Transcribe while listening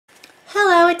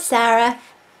it's Sarah,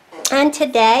 and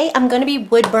today I'm going to be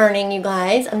wood burning, you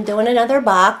guys. I'm doing another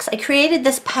box. I created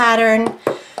this pattern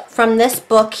from this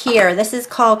book here. This is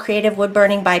called Creative Wood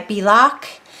Burning by Bea Locke,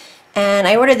 and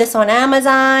I ordered this on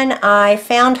Amazon. I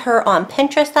found her on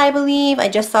Pinterest, I believe. I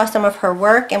just saw some of her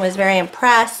work and was very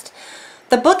impressed.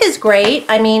 The book is great.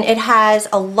 I mean, it has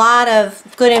a lot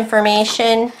of good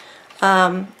information.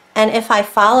 And if I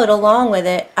followed along with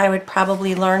it, I would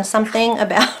probably learn something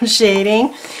about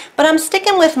shading. But I'm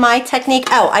sticking with my technique.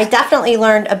 Oh, I definitely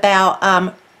learned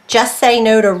about just say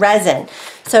no to resin.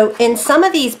 So in some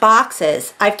of these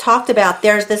boxes, I've talked about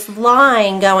there's this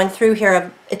line going through here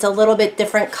of it's a little bit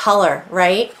different color,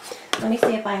 right? Let me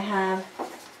see if I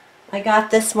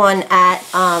got this one at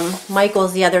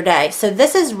Michael's the other day. So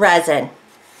this is resin.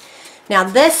 Now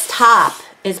this top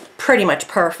is pretty much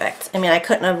perfect. I mean, I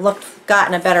couldn't have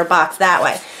gotten a better box that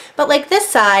way. But like this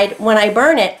side, when I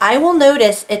burn it, I will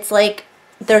notice it's like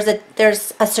there's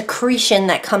a secretion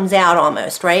that comes out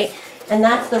almost, right? And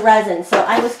that's the resin. So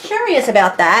I was curious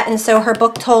about that, and so her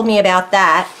book told me about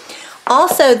that.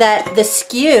 Also that the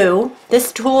skew,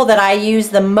 this tool that I use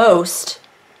the most,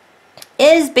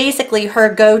 is basically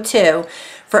her go-to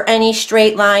for any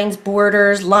straight lines,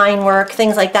 borders, line work,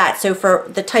 things like that. So for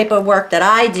the type of work that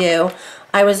I do,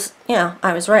 I was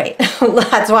right.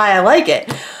 That's why I like it.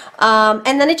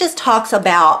 And then it just talks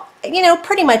about,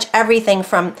 pretty much everything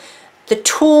from the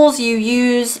tools you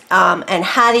use and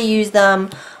how to use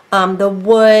them, the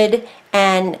wood,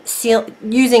 and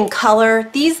using color.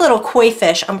 These little koi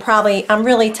fish, I'm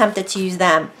really tempted to use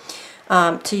them,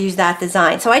 to use that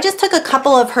design. So I just took a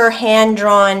couple of her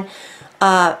hand-drawn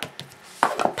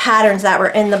patterns that were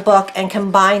in the book and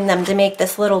combined them to make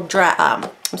this little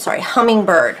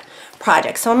hummingbird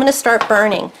project. So I'm going to start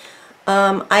burning.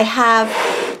 I have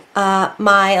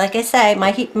like I say,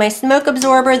 my smoke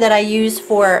absorber that I use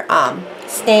for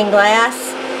stained glass,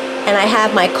 and I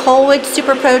have my Colewood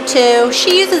Super Pro 2.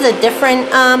 She uses a different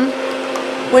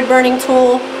wood burning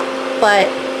tool, but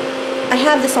I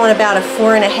have this on about a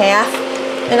 4.5,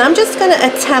 and I'm just going to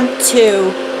attempt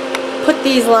to put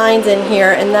these lines in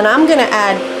here, and then I'm going to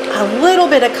add a little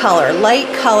bit of color, light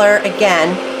color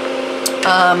again.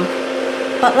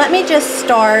 But let me just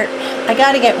start. I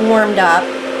got to get warmed up,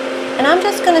 and I'm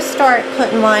just going to start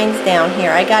putting lines down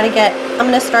here. I'm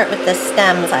going to start with the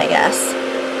stems, I guess.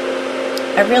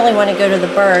 I really want to go to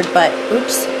the bird, but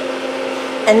oops.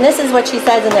 And this is what she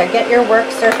says in there: get your work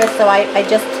surface. So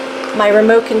my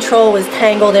remote control was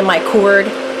tangled in my cord,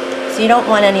 so you don't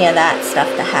want any of that stuff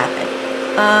to happen.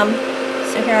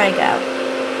 So here I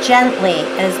go. Gently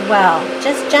as well,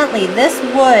 just gently. This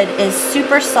wood is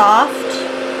super soft,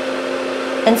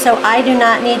 and so I do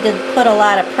not need to put a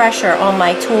lot of pressure on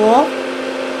my tool,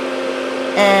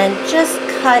 and just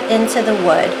cut into the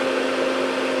wood.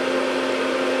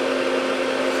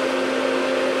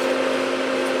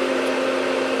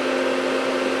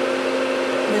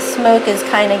 The smoke is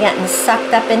kind of getting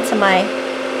sucked up into my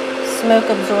smoke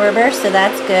absorber, so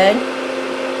that's good.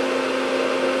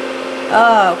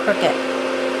 Oh, crooked.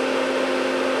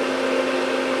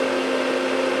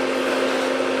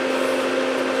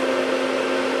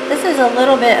 This is a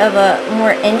little bit of a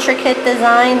more intricate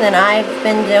design than I've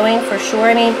been doing, for sure.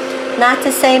 I mean, not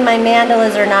to say my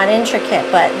mandalas are not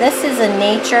intricate, but this is a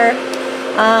nature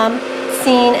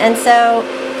scene, and so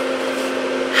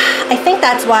I think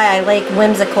that's why I like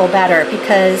whimsical better,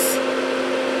 because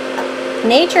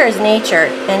nature is nature,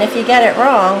 and if you get it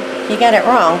wrong, you get it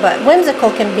wrong. But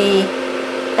whimsical can be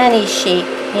any shape,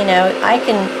 I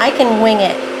can wing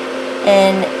it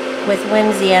and with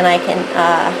whimsy, and I can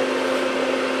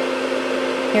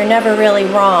you're never really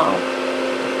wrong.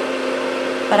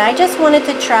 But I just wanted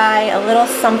to try a little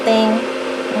something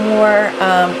more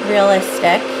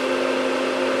realistic.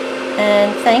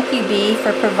 And thank you, Bea,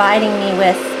 for providing me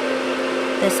with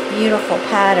this beautiful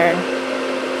pattern.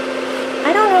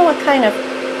 I don't know what kind of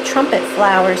trumpet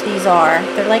flowers these are.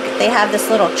 They're like, they have this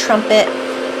little trumpet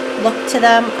look to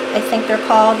them, I think they're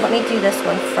called. Let me do this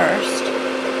one first.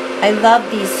 I love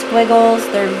these squiggles.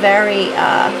 They're very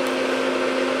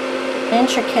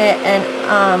intricate, and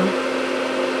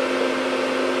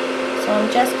so I'm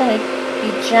just going to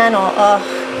be gentle. Oh,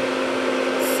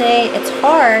 see, it's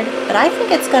hard, but I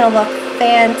think it's going to look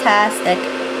fantastic.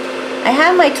 I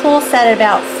have my tool set at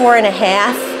about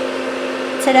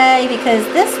 4.5 today because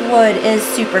this wood is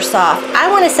super soft. I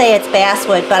want to say it's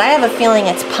basswood, but I have a feeling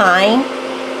it's pine,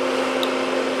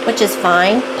 which is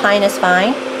fine. Pine is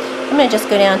fine. I'm going to just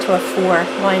go down to a 4.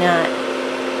 Why not?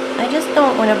 I just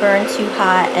don't want to burn too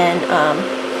hot, and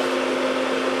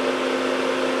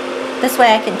this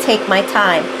way I can take my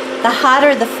time. The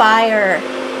hotter the fire,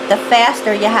 the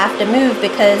faster you have to move,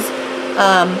 because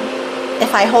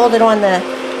if I hold it on the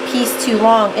piece too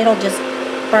long, it'll just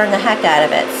burn the heck out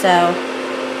of it. So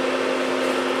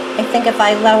I think if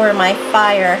I lower my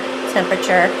fire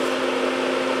temperature,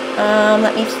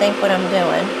 let me think what I'm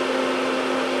doing.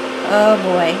 Oh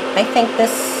boy, I think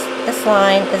this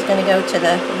line is going to go to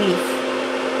the leaf,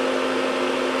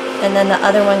 and then the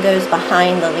other one goes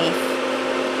behind the leaf.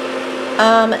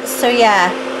 So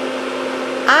yeah,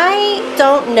 I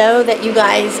don't know that you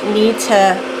guys need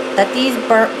to, that these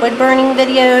wood burning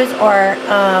videos are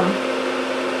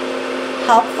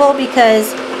helpful,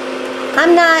 because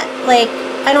I'm not like,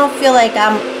 I don't feel like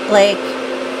I'm like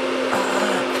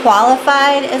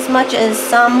qualified as much as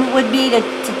some would be to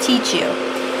teach you.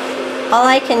 All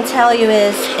I can tell you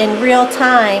is in real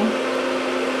time,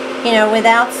 you know,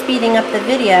 without speeding up the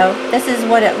video, this is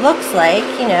what it looks like,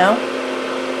 you know,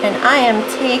 and I am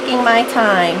taking my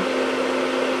time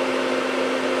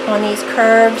on these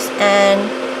curves, and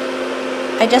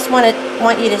I just want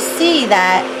you to see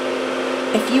that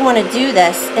if you want to do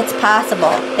this, it's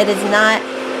possible. It is not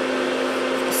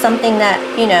something that,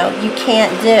 you know, you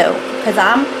can't do, because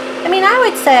I mean, I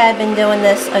would say I've been doing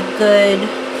this a good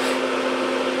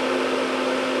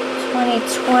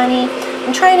 2020.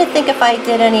 I'm trying to think if I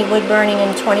did any wood burning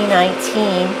in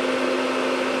 2019.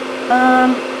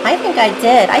 I think I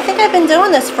did. I think I've been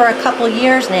doing this for a couple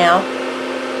years now.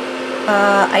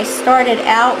 I started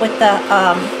out with the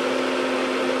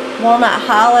walnut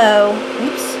hollow,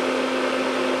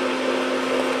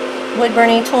 wood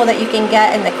burning tool that you can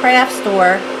get in the craft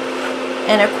store,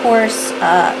 and of course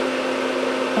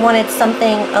wanted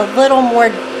something a little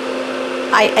more.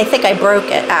 I think I broke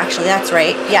it, actually, that's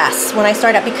right, yes, when I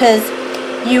started out, because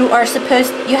you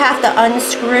have to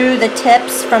unscrew the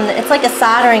tips from the, it's like a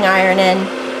soldering iron, and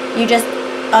you just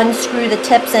unscrew the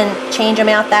tips and change them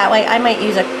out that way. I might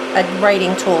use a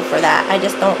writing tool for that. I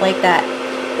just don't like that.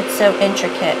 It's so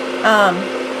intricate.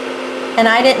 And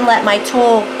I didn't let my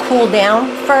tool cool down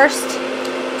first,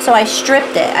 so I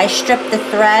stripped it. I stripped the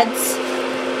threads.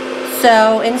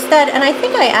 So instead, and I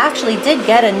think I actually did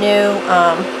get a new,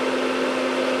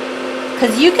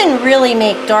 because you can really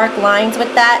make dark lines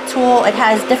with that tool. It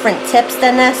has different tips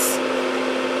than this.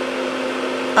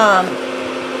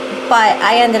 But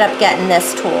I ended up getting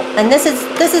this tool, and this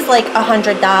is like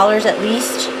 $100 at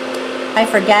least. I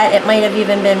forget, it might have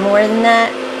even been more than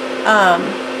that.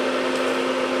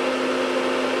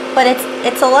 But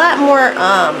it's a lot more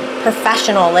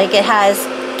professional. Like, it has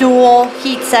dual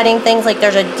heat setting things, like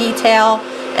there's a detail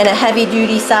and a heavy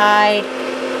duty side.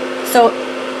 So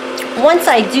once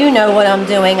I do know what I'm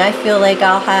doing, I feel like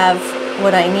I'll have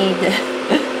what I need.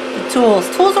 The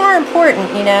tools are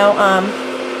important, you know.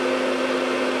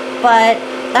 But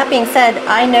that being said,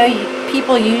 I know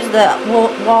people use the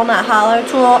walnut hollow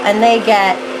tool, and they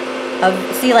get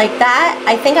see, like that.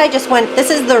 I think I just went, this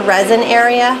is the resin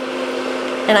area,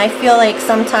 and I feel like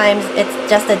sometimes it's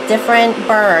just a different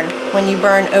burn when you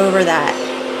burn over that.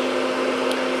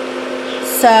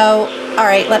 So,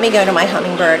 alright, let me go to my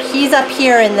hummingbird. He's up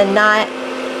here in the knot.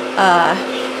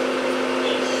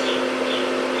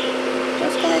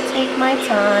 Just gonna take my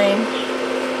time.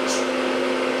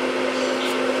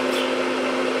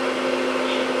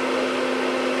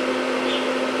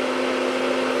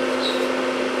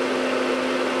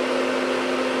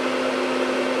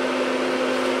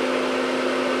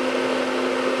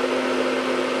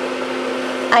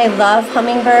 I love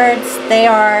hummingbirds. They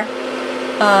are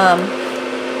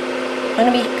going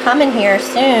to be coming here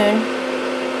soon,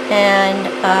 and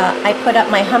I put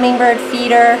up my hummingbird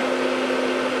feeder.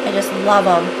 I just love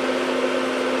them.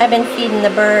 I've been feeding the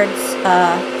birds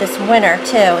this winter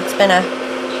too. It's been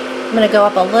I'm going to go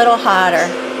up a little hotter.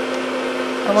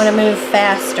 I want to move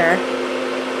faster.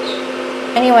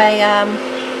 Anyway,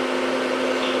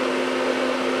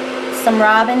 some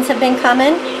robins have been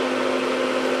coming.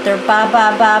 They're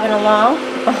bobbing along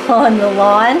on the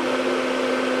lawn,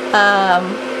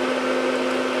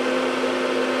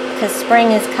 because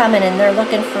spring is coming and they're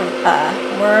looking for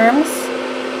worms,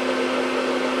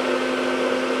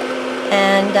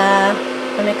 and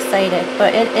I'm excited.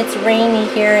 But it's rainy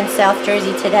here in South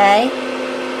Jersey today,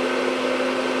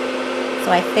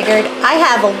 so I figured I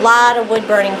have a lot of wood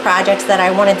burning projects that I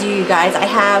want to do, you guys. I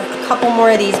have a couple more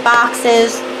of these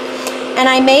boxes. And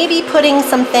I may be putting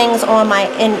some things on my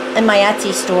in my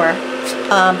Etsy store,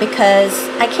 because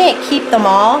I can't keep them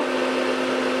all,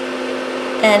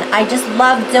 and I just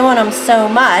love doing them so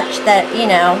much that, you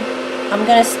know, I'm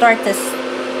gonna start to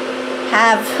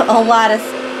have a lot of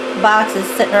boxes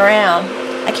sitting around.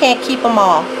 I can't keep them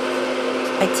all,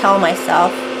 I tell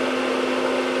myself.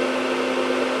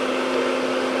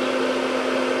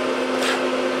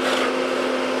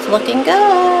 So looking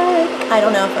good. I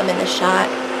don't know if I'm in the shot.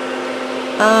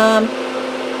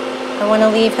 I want to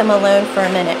leave him alone for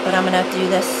a minute, but I'm going to do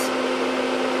this.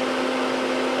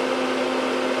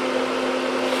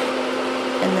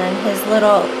 And then his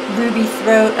little ruby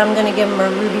throat, I'm going to give him a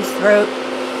ruby throat.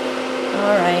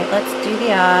 Alright, let's do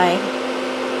the eye.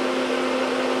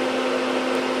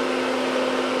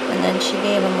 And then she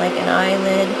gave him like an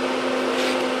eyelid.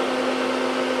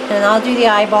 And I'll do the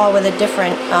eyeball with a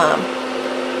different,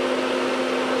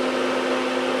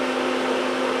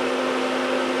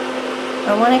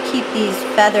 I want to keep these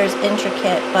feathers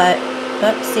intricate, but,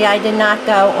 oops, see, I did not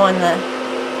go on the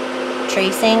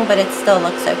tracing, but it still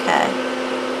looks okay.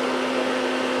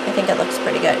 I think it looks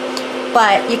pretty good.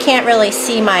 But you can't really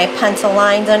see my pencil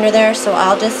lines under there, so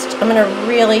I'm going to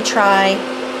really try.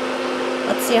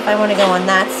 Let's see if I want to go on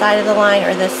that side of the line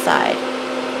or this side.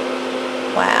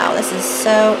 Wow, this is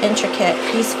so intricate.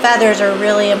 These feathers are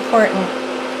really important.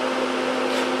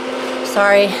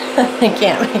 Sorry, I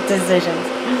can't make decisions.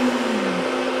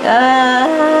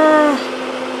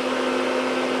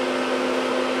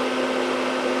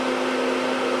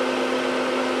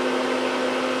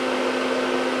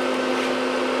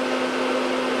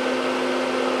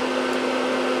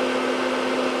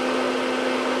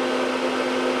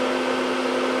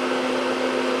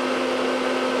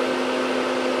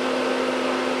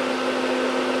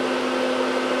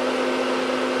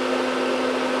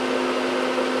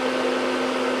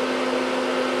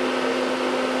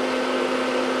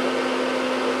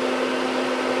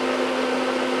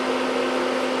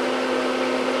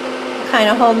 Kind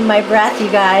of holding my breath,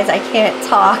 you guys. I can't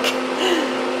talk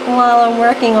while I'm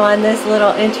working on this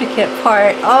little intricate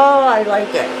part. Oh, I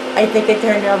like it. I think it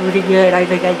turned out pretty good. I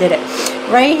think I did it.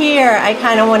 Right here, I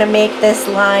kind of want to make this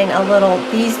line a little,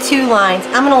 these two lines,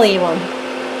 I'm going to leave them.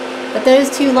 But those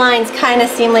two lines kind of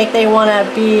seem like they want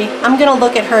to be, I'm going to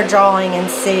look at her drawing and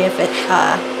see if it,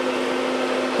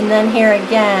 and then here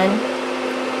again,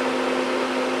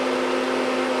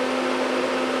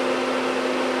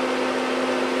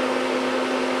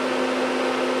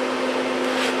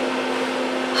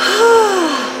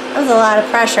 that was a lot of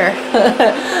pressure.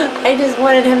 I just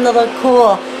wanted him to look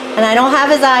cool. And I don't have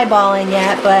his eyeball in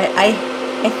yet, but I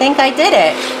think I did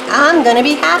it. I'm gonna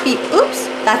be happy. Oops,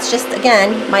 that's just,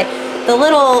 again, the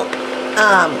little,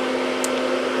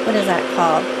 what is that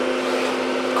called?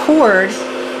 Cord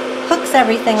hooks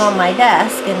everything on my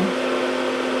desk, and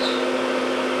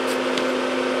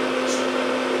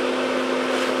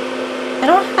I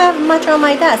don't have much on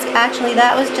my desk. Actually,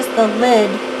 that was just the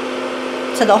lid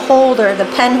to the holder, the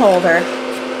pen holder.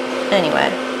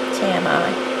 Anyway,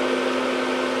 TMI.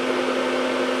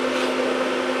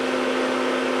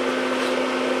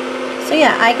 So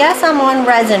yeah, I guess I'm on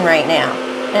resin right now,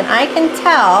 and I can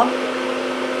tell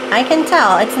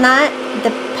it's not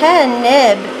the pen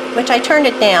nib, which I turned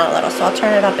it down a little, so I'll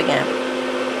turn it up again.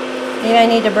 Maybe I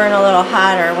need to burn a little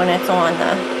hotter when it's on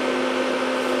the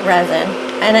resin,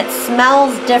 and it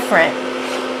smells different.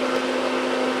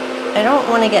 I don't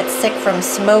want to get sick from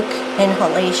smoke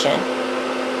inhalation.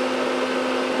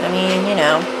 I mean, you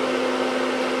know,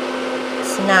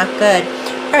 it's not good.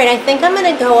 Alright, I think I'm going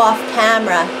to go off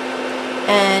camera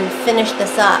and finish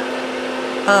this up.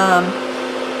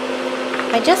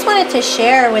 I just wanted to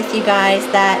share with you guys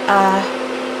that,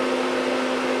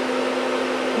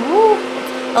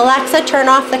 Alexa, turn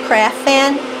off the craft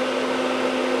fan.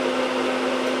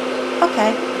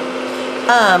 Okay.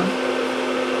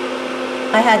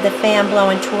 I had the fan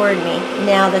blowing toward me.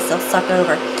 Now this will suck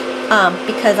over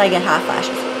because I get hot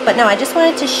flashes. But no, I just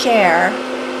wanted to share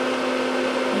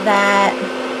that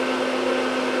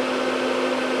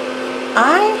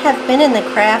I have been in the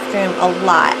craft room a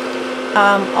lot.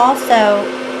 Also,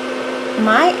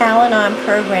 my Al-Anon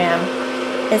program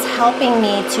is helping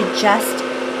me to just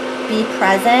be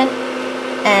present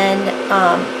and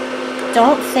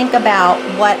don't think about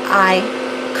what I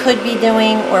could be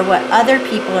doing or what other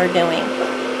people are doing,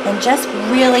 and just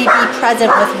really be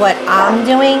present with what I'm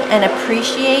doing and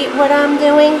appreciate what I'm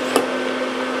doing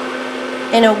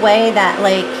in a way that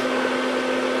like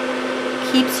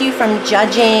keeps you from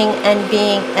judging and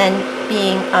being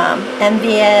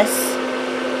envious.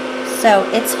 So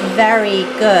it's very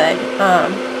good,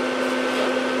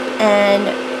 and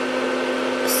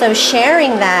so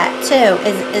sharing that too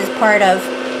is part of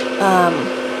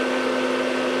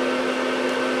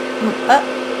oh,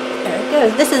 there it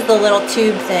goes. This is the little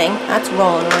tube thing that's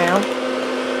rolling around.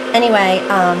 Anyway,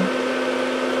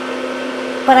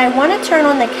 but I want to turn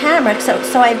on the camera,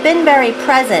 so I've been very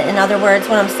present. In other words,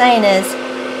 what I'm saying is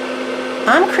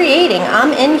I'm creating,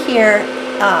 I'm in here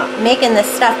making this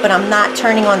stuff, but I'm not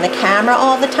turning on the camera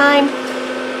all the time.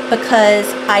 because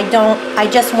I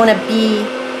just want to be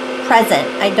present.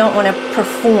 I don't want to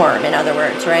perform, in other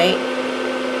words, right?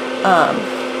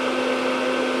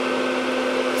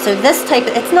 So this type,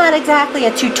 it's not exactly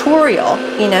a tutorial,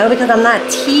 you know, because I'm not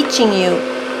teaching you.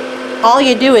 All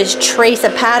you do is trace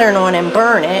a pattern on and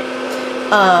burn it.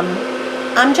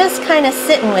 I'm just kind of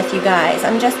sitting with you guys.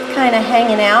 I'm just kind of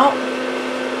hanging out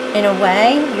in a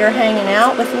way. You're hanging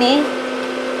out with me.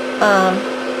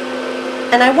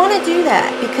 And I want to do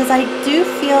that because I do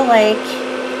feel like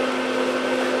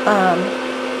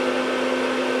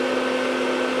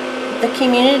the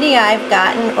community I've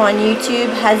gotten on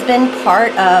YouTube has been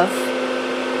part of,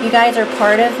 you guys are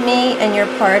part of me and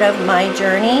you're part of my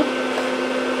journey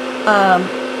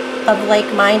of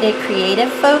like-minded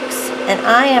creative folks, and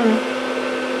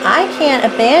I can't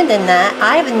abandon that.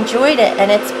 I've enjoyed it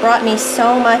and it's brought me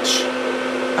so much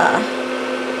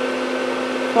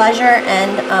pleasure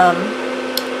and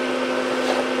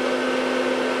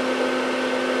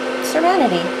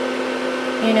serenity,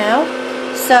 you know?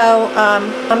 So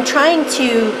I'm trying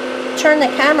to turn the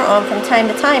camera on from time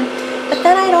to time, but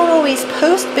then I don't always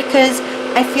post because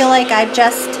I feel like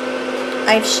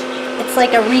it's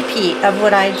like a repeat of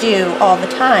what I do all the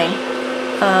time.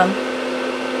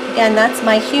 Again, that's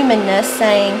my humanness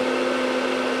saying,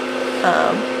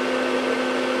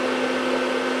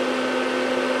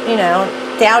 you know,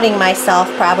 doubting myself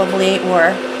probably,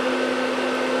 or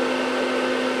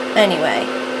anyway,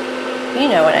 you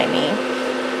know what I mean.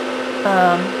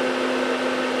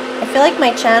 I feel like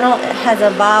my channel has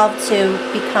evolved to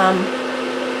become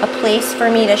a place for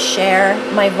me to share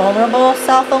my vulnerable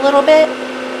self a little bit,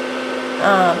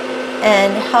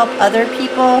 and help other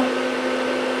people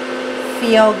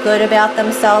feel good about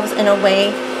themselves in a way,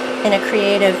 in a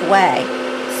creative way.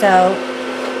 So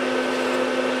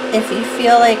if you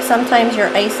feel like sometimes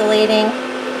you're isolating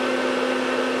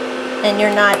and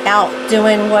you're not out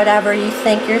doing whatever you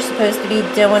think you're supposed to be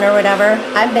doing or whatever,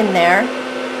 I've been there.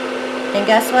 And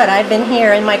guess what? I've been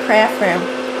here in my craft room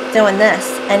doing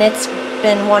this, and it's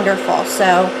been wonderful.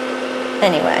 So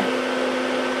anyway,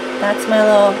 that's my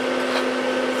little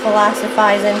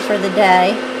philosophizing for the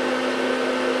day.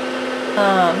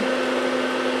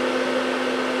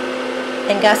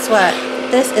 And guess what?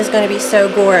 This is going to be so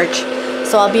gorge.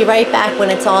 So I'll be right back when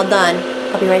it's all done.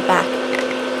 I'll be right back.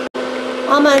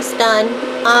 Almost done.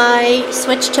 I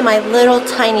switched to my little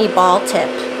tiny ball tip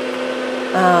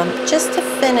just to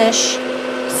finish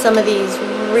some of these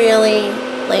really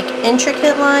like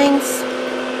intricate lines.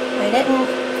 I didn't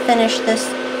finish this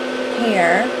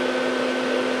here.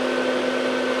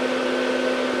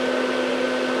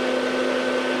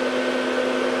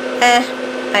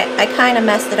 I kind of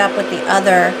messed it up with the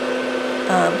other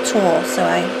tool, so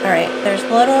alright, there's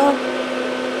little,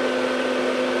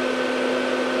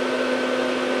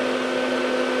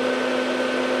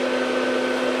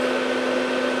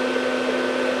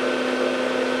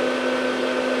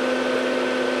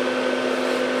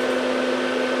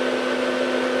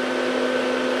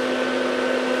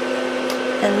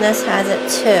 and this has it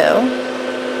too.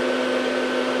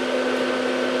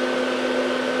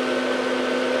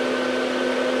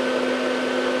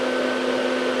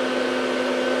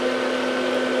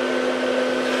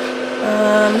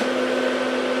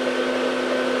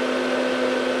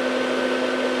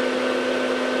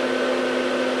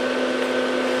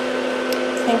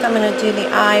 I think I'm going to do the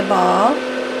eyeball,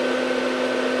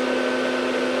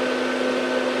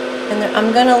 and then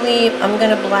I'm going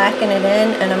to blacken it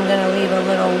in, and I'm going to leave a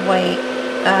little white.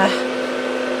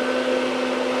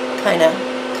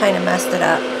 Kind of messed it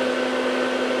up.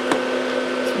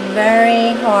 It's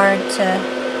very hard to.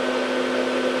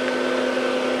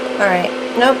 All right,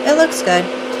 nope, it looks good.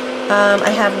 I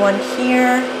have one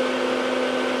here.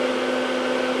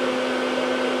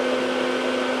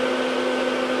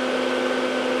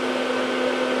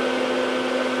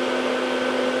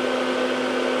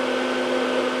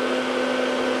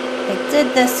 I did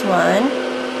this one,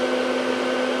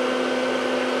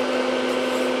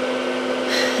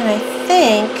 and I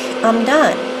think I'm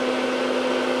done.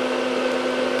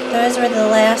 Those were the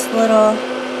last little.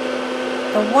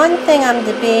 The one thing I'm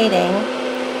debating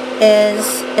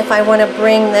is if I want to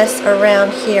bring this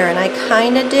around here, and I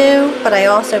kind of do, but I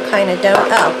also kind of don't.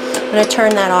 Oh, I'm going to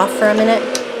turn that off for a minute.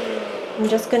 I'm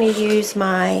just going to use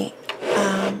my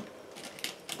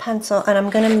pencil, and I'm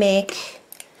going to make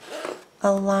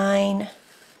a line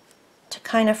to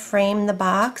kind of frame the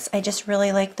box. I just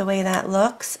really like the way that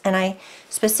looks, and I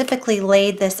specifically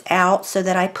laid this out so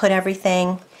that I put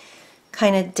everything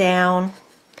kind of down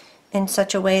in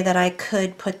such a way that I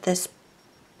could put this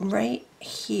right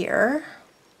here.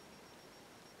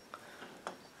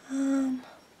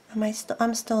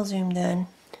 I'm still zoomed in.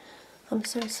 I'm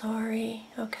so sorry.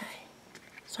 Okay.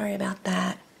 Sorry about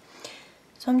that.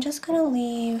 So I'm just going to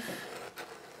leave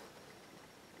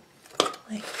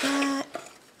like that.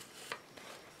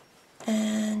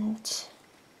 And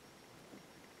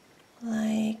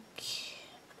like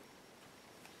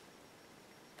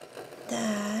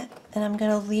that. And I'm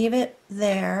going to leave it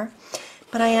there.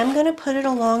 But I am going to put it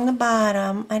along the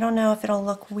bottom. I don't know if it'll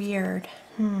look weird.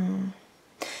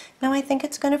 No, I think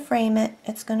it's going to frame it.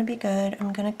 It's going to be good.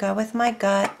 I'm going to go with my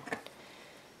gut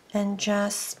and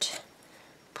just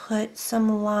put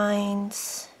some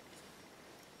lines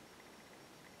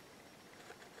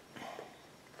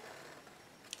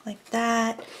like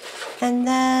that. And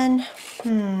then,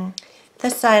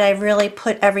 this side I really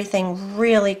put everything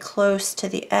really close to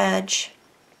the edge.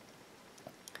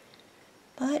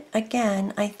 But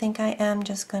again, I think I am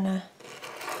just gonna,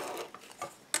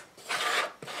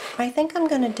 I think I'm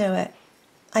gonna do it.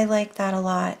 I like that a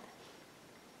lot.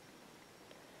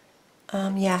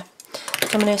 Yeah,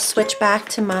 I'm gonna switch back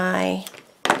to my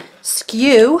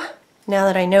skew now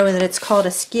that I know that it's called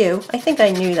a skew. I think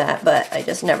I knew that, but I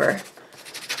just never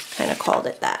kind of called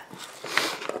it that.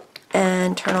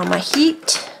 And turn on my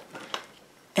heat.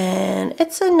 And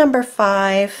it's a number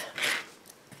 5.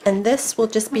 And this will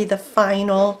just be the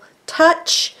final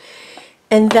touch.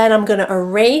 And then I'm going to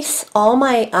erase all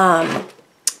my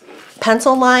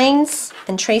pencil lines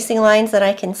and tracing lines that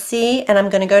I can see. And I'm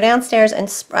going to go downstairs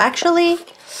and actually,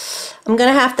 I'm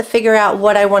going to have to figure out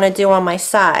what I want to do on my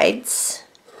sides.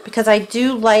 Because I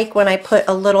do like when I put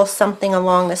a little something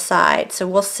along the side. So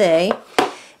we'll see.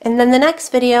 And then the next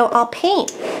video, I'll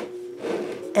paint.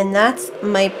 And that's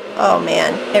my, oh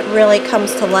man, it really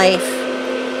comes to life.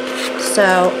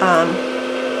 So,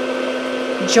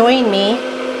 join me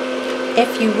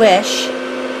if you wish.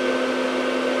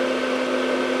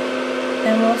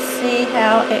 And we'll see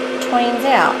how it twines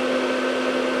out.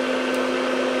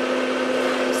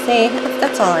 See,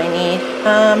 that's all I need.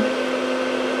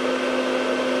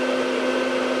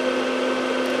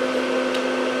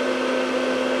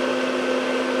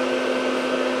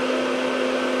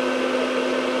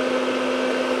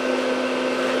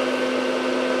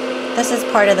 This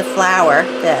is part of the flower,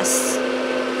 this.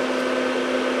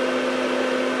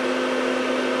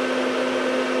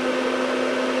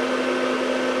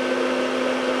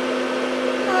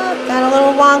 Oh, got a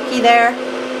little wonky there.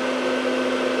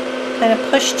 Kind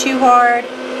of pushed too hard.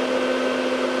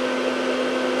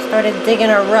 Started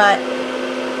digging a rut.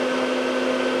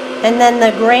 And then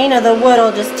the grain of the wood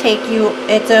will just take you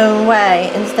its own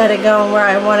way instead of going where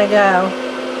I want to go.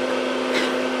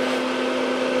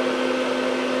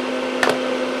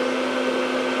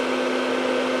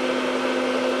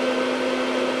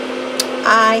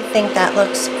 I think that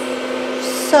looks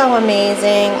so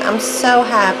amazing. I'm so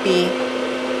happy.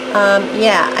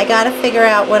 Yeah, I gotta figure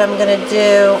out what I'm gonna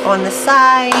do on the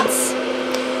sides.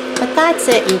 But that's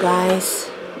it, you guys.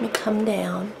 Let me come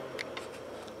down.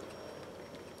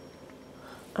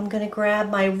 I'm gonna grab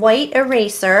my white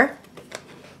eraser.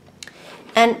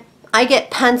 And I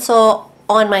get pencil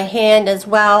on my hand as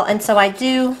well. And so I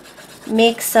do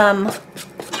make some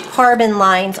carbon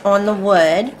lines on the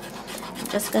wood.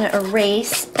 Just going to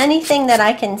erase anything that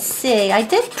I can see. I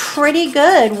did pretty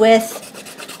good with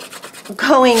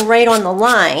going right on the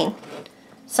line.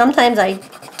 Sometimes I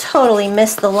totally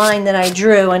miss the line that I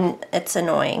drew and it's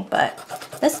annoying, but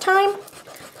this time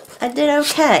I did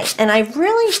okay. And I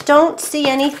really don't see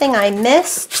anything I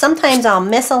missed. Sometimes I'll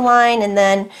miss a line and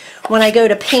then when I go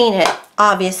to paint it,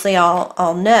 obviously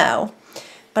I'll know.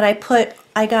 But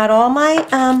I got all my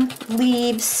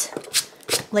leaves,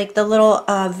 like the little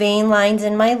vein lines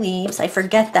in my leaves. I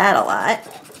forget that a lot.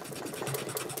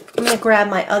 I'm going to grab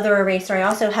my other eraser. I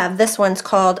also have this one's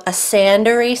called a sand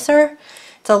eraser.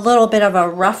 It's a little bit of a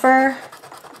rougher,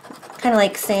 kind of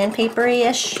like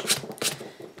sandpaper-ish.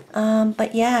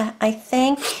 But yeah, I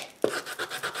think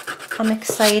I'm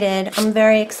excited. I'm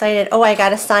very excited. Oh, I got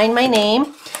to sign my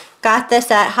name. Got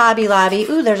this at Hobby Lobby.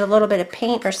 Ooh, there's a little bit of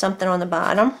paint or something on the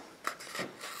bottom.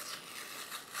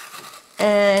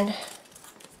 And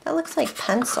that looks like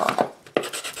pencil.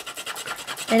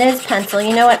 It is pencil.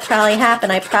 You know what probably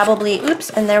happened? I probably, oops,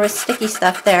 and there was sticky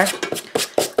stuff there.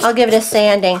 I'll give it a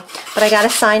sanding. But I got to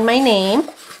sign my name.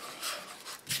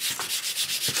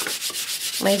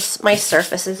 My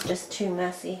surface is just too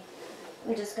messy.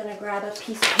 I'm just going to grab a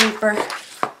piece of paper.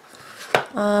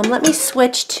 Let me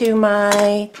switch to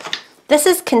my, this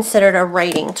is considered a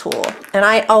writing tool. And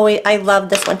I love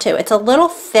this one too. It's a little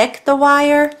thick, the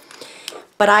wire.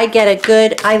 But I get a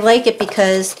good, I like it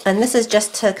because, and this is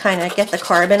just to kind of get the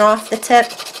carbon off the tip.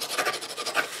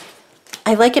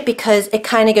 I like it because it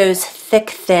kind of goes thick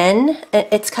thin.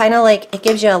 It's kind of like, it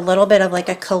gives you a little bit of like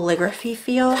a calligraphy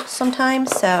feel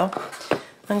sometimes. So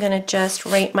I'm going to just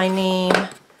write my name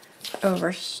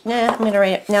over here. Nah, I'm going to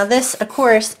write it. Now this, of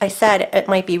course, I said it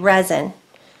might be resin.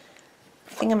 I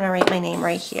think I'm going to write my name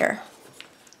right here.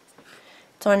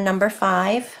 It's on number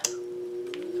 5.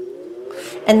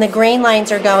 And the grain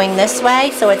lines are going this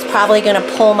way, so it's probably going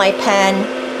to pull my pen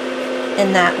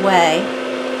in that way.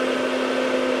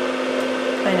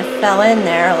 Kind of fell in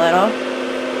there a little.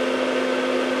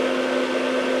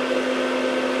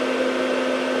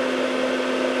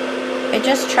 I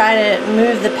just try to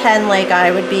move the pen like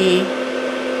I would be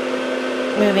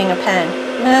moving a pen.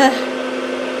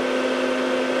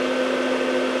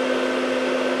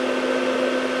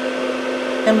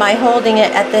 And by holding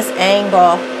it at this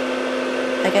angle,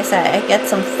 like I said, I get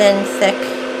some thin, thick.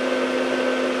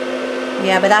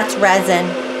 Yeah, but that's resin.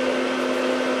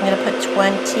 I'm going to put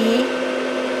 20.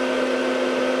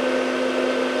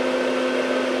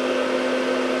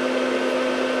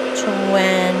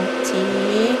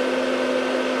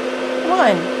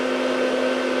 21.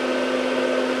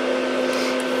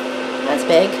 That's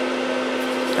big.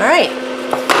 All right.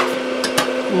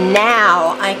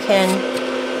 Now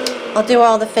I'll do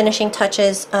all the finishing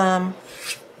touches,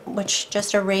 which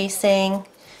just erasing.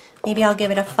 Maybe I'll give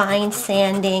it a fine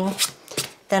sanding.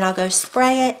 Then I'll go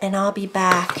spray it, and I'll be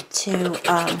back to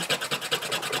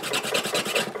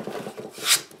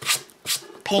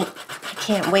paint. I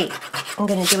can't wait. I'm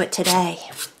going to do it today.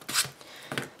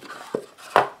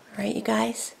 All right, you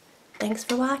guys. Thanks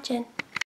for watching.